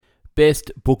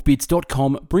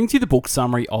bestbookbits.com brings you the book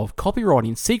summary of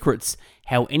Copywriting Secrets,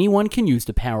 how anyone can use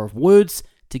the power of words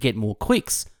to get more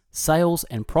clicks, sales,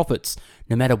 and profits,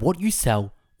 no matter what you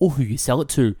sell or who you sell it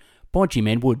to, by Jim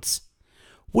Edwards.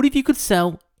 What if you could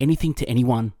sell anything to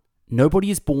anyone?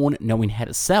 Nobody is born knowing how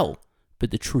to sell,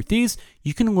 but the truth is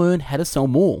you can learn how to sell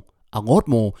more, a lot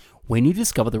more, when you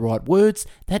discover the right words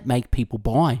that make people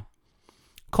buy.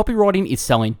 Copywriting is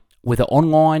selling, whether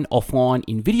online, offline,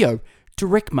 in video,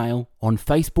 direct mail, on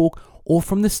Facebook, or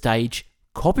from the stage.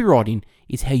 Copywriting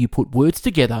is how you put words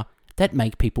together that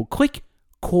make people click,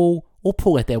 call, or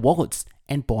pull out their wallets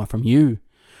and buy from you.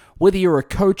 Whether you're a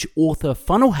coach, author,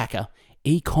 funnel hacker,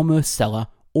 e-commerce seller,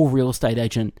 or real estate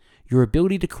agent, your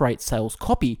ability to create sales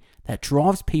copy that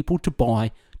drives people to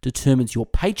buy determines your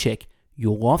paycheck,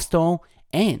 your lifestyle,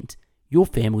 and your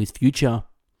family's future.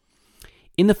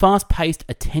 In the fast-paced,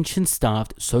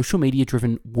 attention-starved, social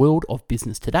media-driven world of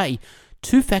business today,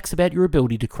 2 facts about your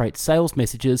ability to create sales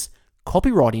messages,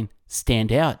 copywriting,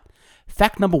 stand out.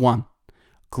 Fact number 1,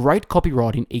 great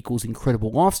copywriting equals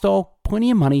incredible lifestyle,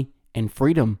 plenty of money, and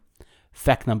freedom.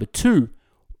 Fact number 2,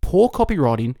 poor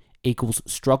copywriting equals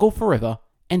struggle forever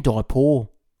and die poor.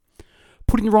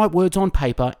 Putting the right words on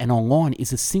paper and online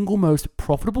is the single most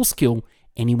profitable skill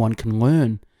anyone can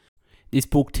learn. This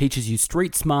book teaches you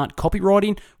street smart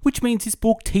copywriting, which means this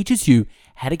book teaches you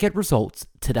how to get results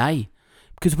today.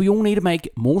 Because we all need to make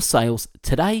more sales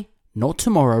today, not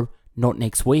tomorrow, not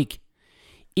next week.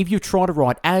 If you've tried to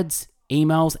write ads,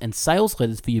 emails, and sales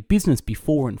letters for your business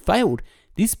before and failed,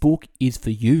 this book is for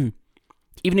you.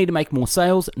 If you need to make more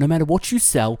sales, no matter what you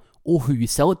sell or who you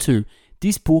sell it to,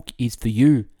 this book is for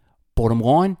you. Bottom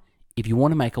line, if you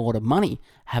want to make a lot of money,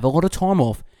 have a lot of time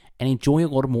off, and enjoy a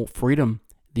lot of more freedom,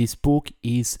 this book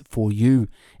is for you,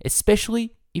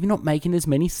 especially if you're not making as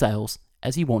many sales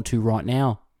as you want to right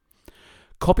now.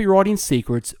 Copywriting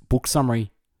Secrets Book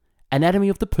Summary. Anatomy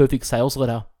of the Perfect Sales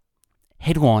Letter.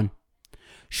 Headline.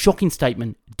 Shocking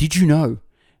statement, did you know?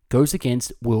 Goes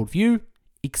against worldview,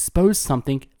 expose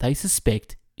something they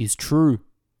suspect is true.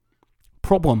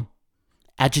 Problem.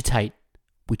 Agitate,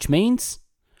 which means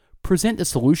present a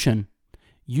solution.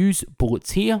 Use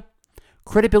bullets here.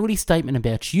 Credibility statement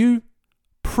about you.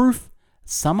 Proof,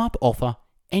 sum up offer,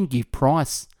 and give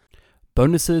price.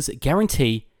 Bonuses,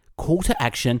 guarantee, call to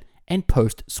action, and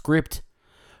postscript.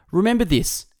 Remember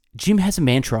this, Jim has a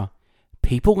mantra.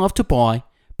 People love to buy,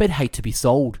 but hate to be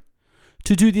sold.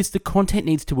 To do this, the content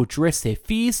needs to address their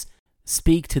fears,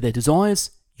 speak to their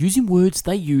desires, using words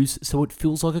they use so it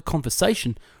feels like a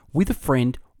conversation with a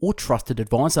friend or trusted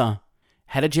advisor.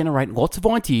 How to generate lots of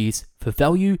ideas for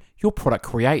value your product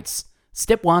creates.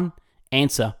 Step 1,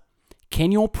 answer.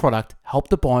 Can your product help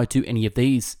the buyer do any of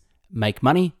these? Make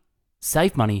money,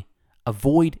 save money,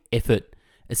 avoid effort,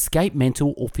 escape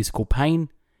mental or physical pain,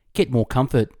 get more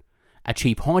comfort,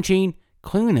 achieve hygiene,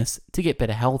 cleanliness to get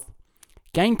better health,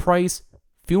 gain praise,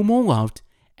 feel more loved,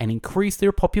 and increase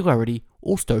their popularity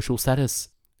or social status.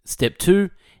 Step 2,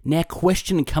 now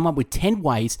question and come up with 10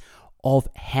 ways of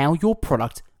how your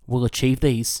product will achieve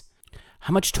these.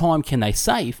 How much time can they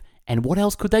save, and what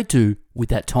else could they do with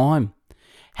that time?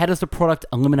 How does the product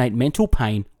eliminate mental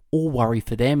pain or worry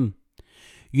for them?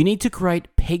 You need to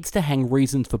create pegs to hang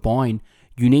reasons for buying.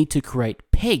 You need to create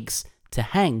pegs to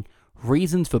hang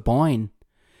reasons for buying.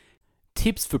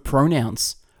 Tips for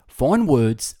pronouns. Find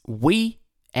words we,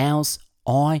 ours,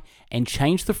 I, and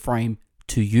change the frame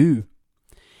to you.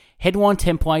 Headline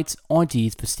templates,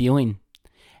 ideas for stealing.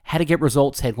 How to get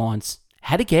results headlines.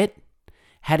 How to get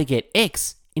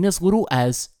X in as little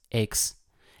as X.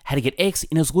 How to get X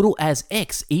in as little as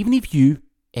X, even if you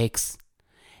X.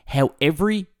 How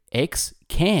every X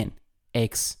can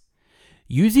X.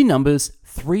 Using numbers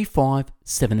 3, 5,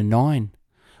 7, and 9.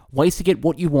 Ways to get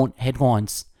what you want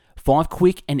headlines. 5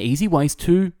 quick and easy ways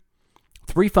to.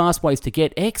 3 fast ways to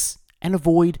get X and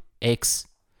avoid X.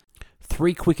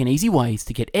 3 quick and easy ways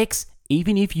to get X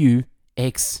even if you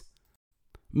X.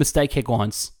 Mistake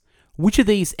headlines. Which of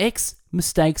these X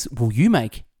mistakes will you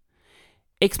make?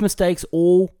 X mistakes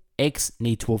all X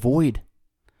need to avoid.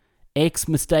 X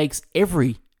mistakes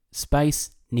every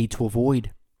space need to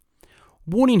avoid.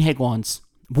 Warning headlines.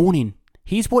 Warning.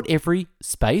 Here's what every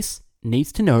space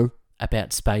needs to know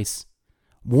about space.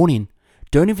 Warning.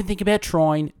 Don't even think about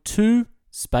trying to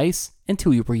space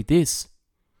until you read this.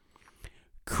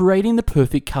 Creating the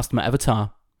perfect customer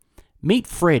avatar. Meet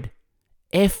Fred.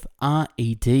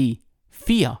 F-R-E-D.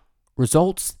 Fear.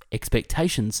 Results.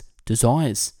 Expectations.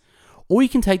 Desires. Or you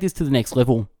can take this to the next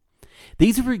level.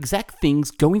 These are exact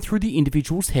things going through the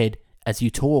individual's head as you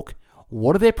talk.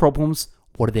 What are their problems?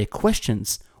 What are their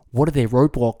questions? What are their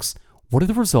roadblocks? What are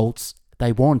the results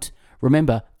they want?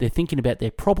 Remember, they're thinking about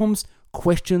their problems,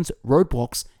 questions,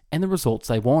 roadblocks, and the results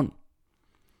they want.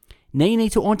 Now you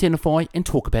need to identify and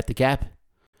talk about the gap.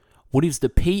 What is the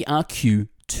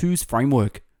PRQ2's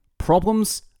framework?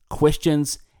 Problems,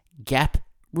 questions, gap,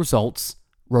 results,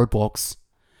 roadblocks.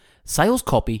 Sales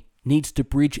copy needs to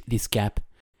bridge this gap.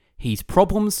 His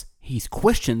problems, his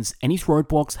questions, and his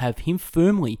roadblocks have him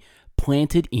firmly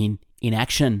planted in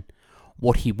action.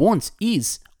 What he wants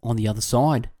is on the other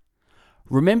side.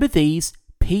 Remember, these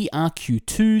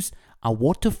PRQ2s are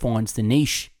what defines the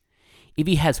niche. If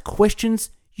he has questions,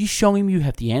 you show him you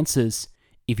have the answers.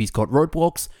 If he's got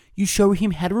roadblocks, you show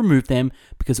him how to remove them,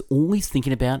 because all he's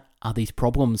thinking about are these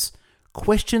problems,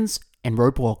 questions, and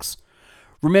roadblocks.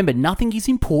 Remember, nothing is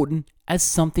important as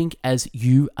something as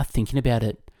you are thinking about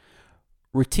it.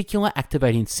 Reticular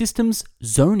activating systems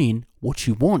zone in what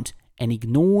you want and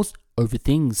ignores over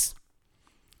things.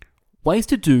 Ways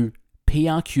to do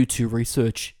PRQ2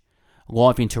 research.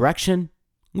 Live interaction,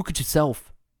 look at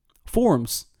yourself.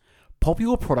 Forums,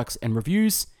 popular products and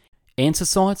reviews, answer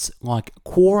sites like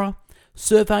Quora,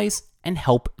 surveys, and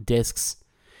help desks.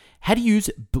 How to use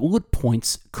bullet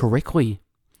points correctly.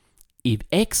 If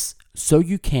X, so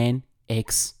you can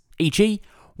X. E.g.,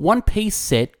 one piece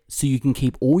set so you can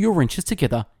keep all your wrenches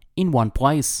together in one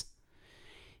place.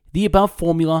 The above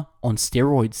formula on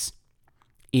steroids.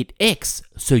 It X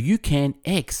so you can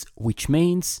X, which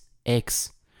means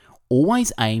X.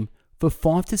 Always aim for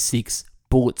 5 to 6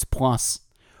 bullets plus.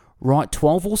 Write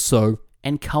 12 or so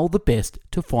and cull the best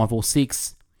to 5 or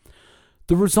 6.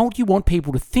 The result you want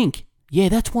people to think, yeah,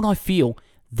 that's what I feel,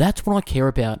 that's what I care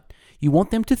about. You want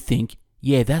them to think,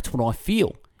 yeah, that's what I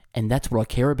feel, and that's what I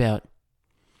care about.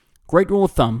 Great rule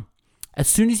of thumb. As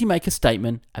soon as you make a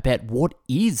statement about what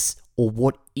is or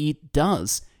what it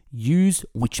does, use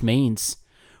which means.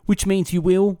 Which means you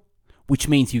will, which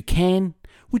means you can,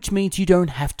 which means you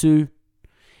don't have to.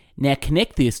 Now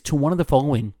connect this to one of the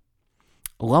following.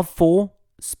 Love for,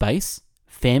 space,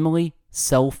 family,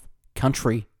 self,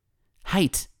 country.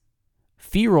 Hate,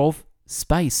 fear of,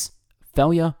 space,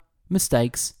 failure,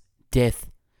 mistakes, death.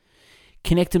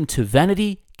 Connect them to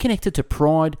vanity, connect it to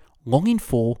pride, longing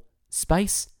for,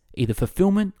 space, either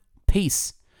fulfillment,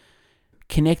 peace.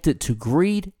 Connect it to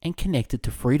greed and connect it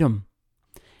to freedom.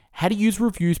 How to use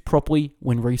reviews properly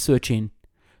when researching.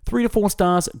 3 to 4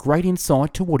 stars, great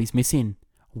insight to what is missing.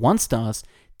 1 stars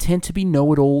tend to be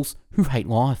know-it-alls who hate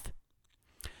life.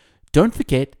 Don't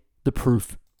forget the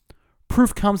proof.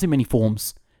 Proof comes in many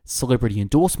forms. Celebrity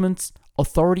endorsements,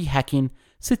 authority hacking,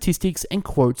 statistics, and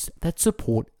quotes that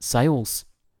support sales.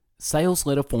 Sales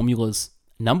letter formulas.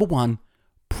 Number 1,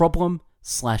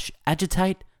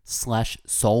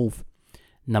 problem/agitate/solve.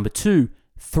 Number 2,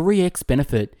 3x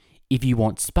benefit. If you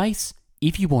want space,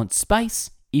 if you want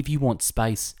space, if you want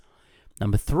space.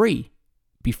 Number 3,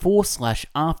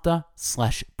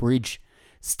 before/after/bridge.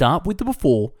 Start with the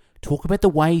before, talk about the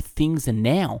way things are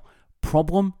now,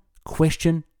 problem,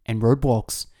 question, and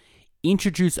roadblocks.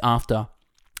 Introduce after.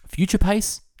 Future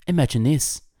pace, imagine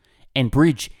this. And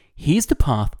bridge, here's the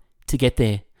path to get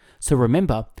there. So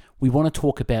remember, we want to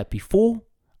talk about before,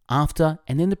 after,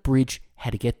 and then the bridge, how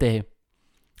to get there.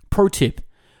 Pro tip,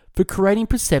 for creating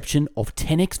perception of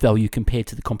 10x value compared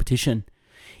to the competition.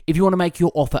 If you want to make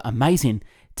your offer amazing,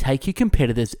 take your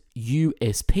competitor's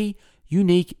USP,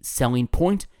 unique selling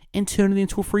point, and turn it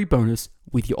into a free bonus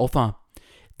with your offer.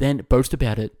 Then boast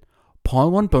about it.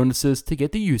 Pile on bonuses to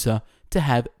get the user to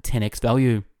have 10x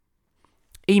value.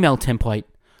 Email template,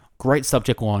 great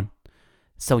subject line.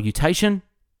 Salutation,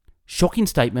 shocking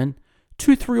statement,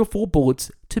 2, 3, or 4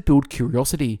 bullets to build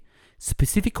curiosity.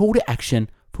 Specific call to action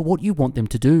for what you want them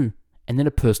to do, and then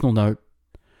a personal note.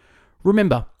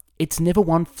 Remember, it's never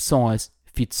one size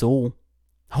fits all.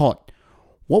 Hot,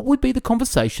 what would be the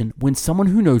conversation when someone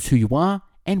who knows who you are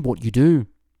and what you do?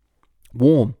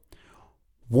 Warm,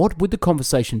 what would the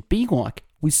conversation be like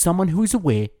with someone who is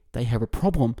aware they have a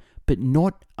problem but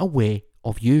not aware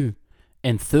of you?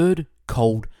 And third,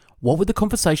 cold, what would the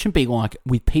conversation be like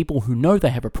with people who know they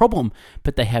have a problem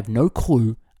but they have no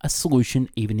clue a solution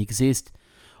even exists?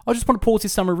 I just want to pause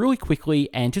this summary really quickly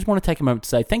and just want to take a moment to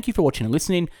say thank you for watching and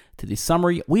listening to this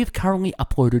summary. We have currently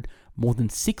uploaded more than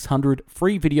 600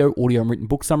 free video, audio, and written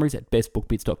book summaries at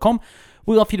bestbookbits.com.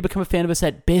 We'd love for you to become a fan of us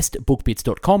at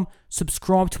bestbookbits.com,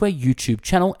 subscribe to our YouTube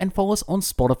channel, and follow us on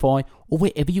Spotify or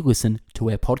wherever you listen to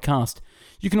our podcast.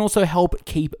 You can also help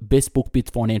keep Best Book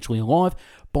Bits financially alive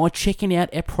by checking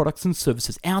out our products and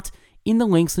services out in the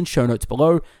links and show notes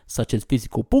below, such as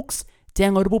physical books,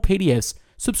 downloadable PDFs,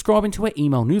 subscribing to our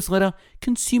email newsletter,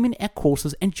 consuming our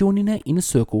courses, and joining our Inner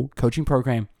Circle coaching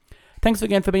program. Thanks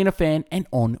again for being a fan, and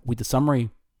on with the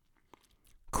summary.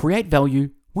 Create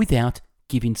value without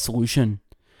giving solution.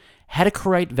 How to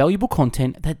create valuable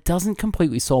content that doesn't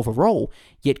completely solve a role,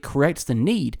 yet creates the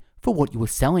need for what you are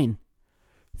selling.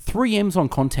 3 M's on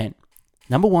content.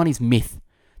 Number 1 is myth.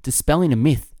 Dispelling a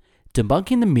myth.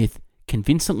 Debunking the myth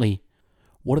convincingly.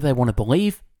 What do they want to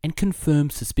believe? And confirm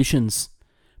suspicions.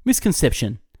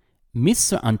 Misconception.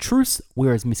 Myths are untruths,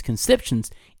 whereas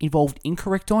misconceptions involve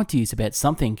incorrect ideas about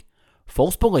something.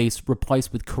 False beliefs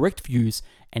replaced with correct views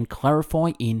and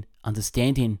clarify in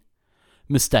understanding.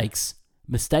 Mistakes.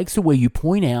 Mistakes are where you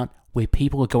point out where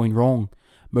people are going wrong.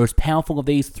 Most powerful of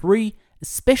these 3,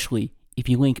 especially if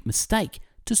you link mistake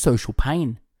to social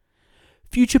pain.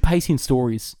 Future pacing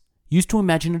stories. Use to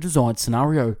imagine a desired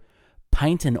scenario.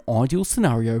 Paint an ideal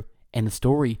scenario and a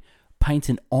story. Paint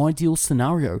an ideal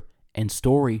scenario and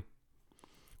story.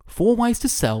 4 ways to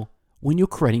sell when you're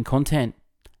creating content.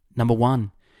 Number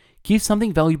 1. Give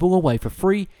something valuable away for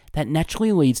free that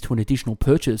naturally leads to an additional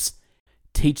purchase.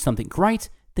 Teach something great,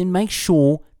 then make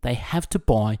sure they have to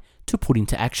buy to put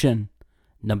into action.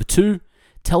 Number 2.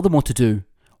 Tell them what to do,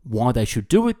 why they should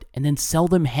do it, and then sell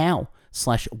them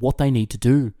how/what they need to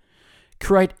do.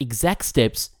 Create exact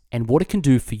steps and what it can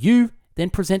do for you, then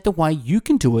present the way you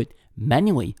can do it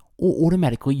manually or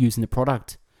automatically using the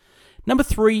product. Number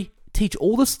 3. Teach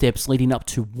all the steps leading up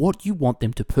to what you want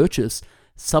them to purchase.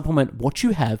 Supplement what you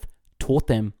have taught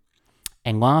them.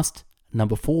 And last,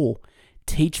 number 4.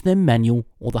 Teach them manual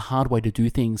or the hard way to do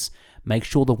things. Make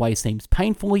sure the way seems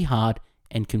painfully hard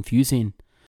and confusing.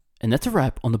 And that's a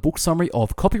wrap on the book summary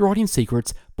of Copywriting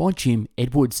Secrets by Jim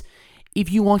Edwards. If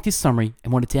you like this summary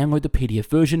and want to download the PDF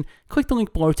version, click the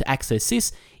link below to access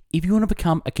this. If you want to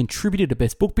become a contributor to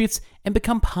Best Book Bits and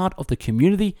become part of the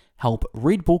community, help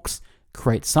read books,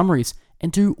 create summaries,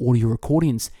 and do audio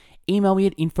recordings, email me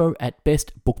at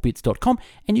info@bestbookbits.com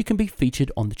and you can be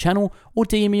featured on the channel, or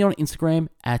DM me on Instagram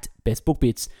at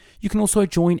bestbookbits. You can also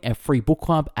join our free book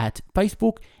club at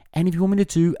Facebook, and if you want me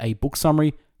to do a book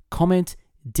summary, comment,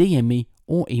 DM me,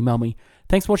 or email me.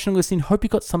 Thanks for watching and listening. Hope you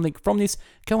got something from this.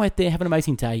 Go out there, have an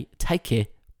amazing day. Take care.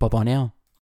 Bye-bye now.